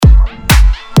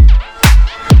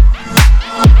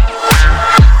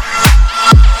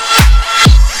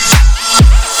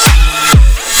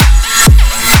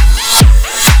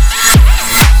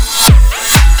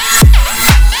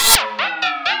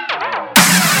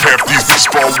Half these bitches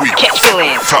all weak. Catch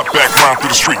feelings. Top back round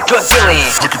through the street. Drug dealing.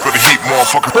 Looking for the heat,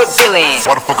 motherfucker. Hood feeling.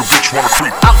 Why the fuck a bitch wanna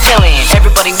creep? I'm chillin'.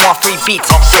 Everybody want free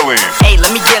beats. I'm feeling. Hey, let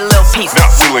me get a little piece.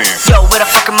 Not willing. Yo, where the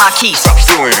fuck are my keys? Stop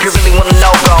stealing. If you really wanna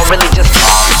know, bro, really just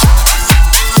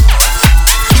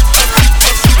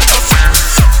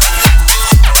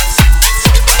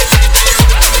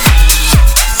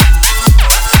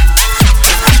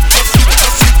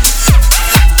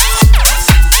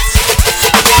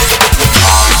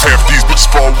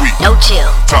no chill.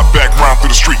 Top back round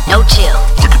through the street. No chill.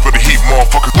 Looking for the heat,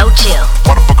 motherfucker. No chill.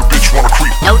 Why the fuck a bitch wanna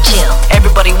creep? No chill.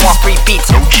 Everybody want free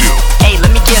beats. No chill. Hey, let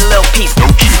me get a little piece. No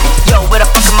chill. Yo, where the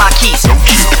fuck are my keys? No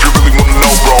chill. If you really wanna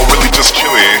know, bro, really just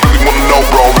chillin'. Really wanna know,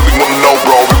 bro. Really wanna know,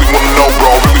 bro. Really wanna know, bro.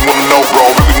 Really wanna know, bro.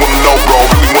 Really wanna know, bro.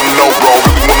 Really wanna know, bro.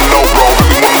 Really wanna know, bro.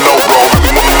 Really wanna know, bro.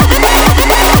 Really wanna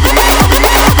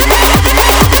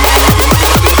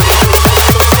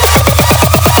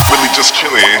really just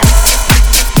chillin'.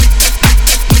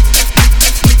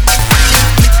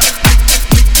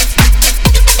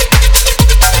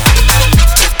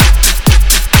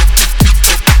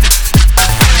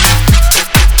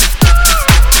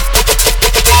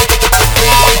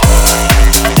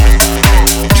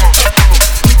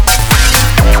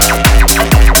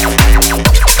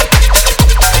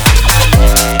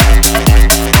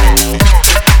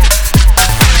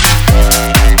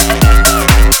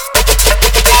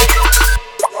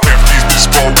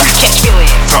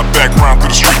 Back round through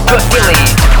the street. Good feeling.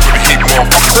 For the heat,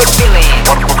 motherfucker. Good feeling.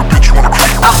 Why the fuck a bitch wanna creep?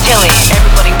 I'm chillin'.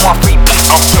 Everybody want free beats.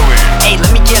 I'm feeling. Hey,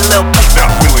 let me get a little piece. Not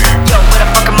willing. Yo, where the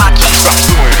fuck are my keys? Stop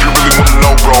stealing. If you really wanna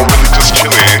know, bro, really just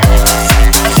chillin'.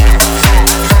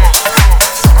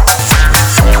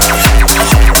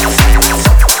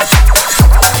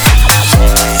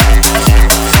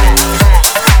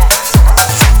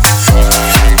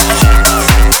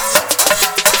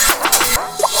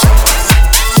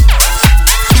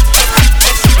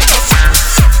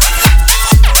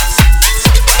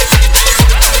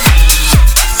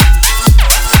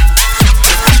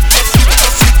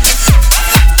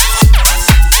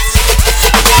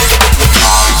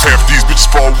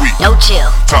 No chill.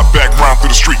 Top back round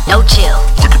through the street. No chill.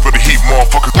 Looking for the heat,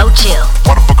 motherfucker. No chill.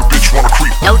 Why the fuck a bitch wanna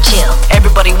creep? No chill.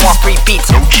 Everybody want free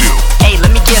beats. No chill. Hey, let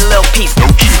me get a little piece. No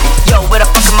chill. Yo, where the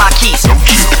fuck are my keys? No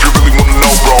chill. If you really wanna know,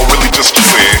 bro, really just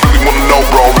chillin'. Really wanna know,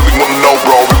 bro. Really wanna know,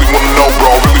 bro. Really wanna know, bro.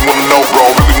 Really wanna know, bro.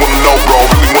 Really wanna know, bro.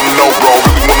 Really wanna know, bro.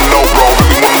 Really wanna know, bro.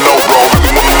 Really wanna know, bro.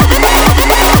 Really wanna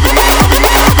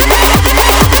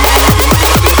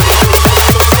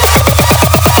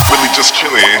really just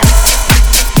chillin'.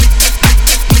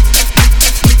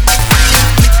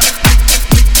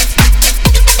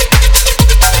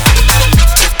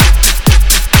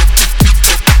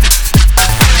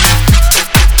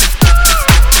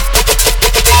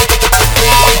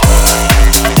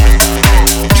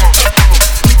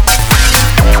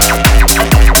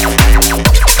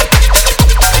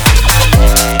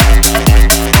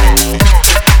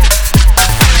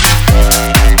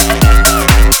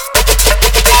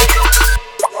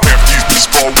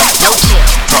 No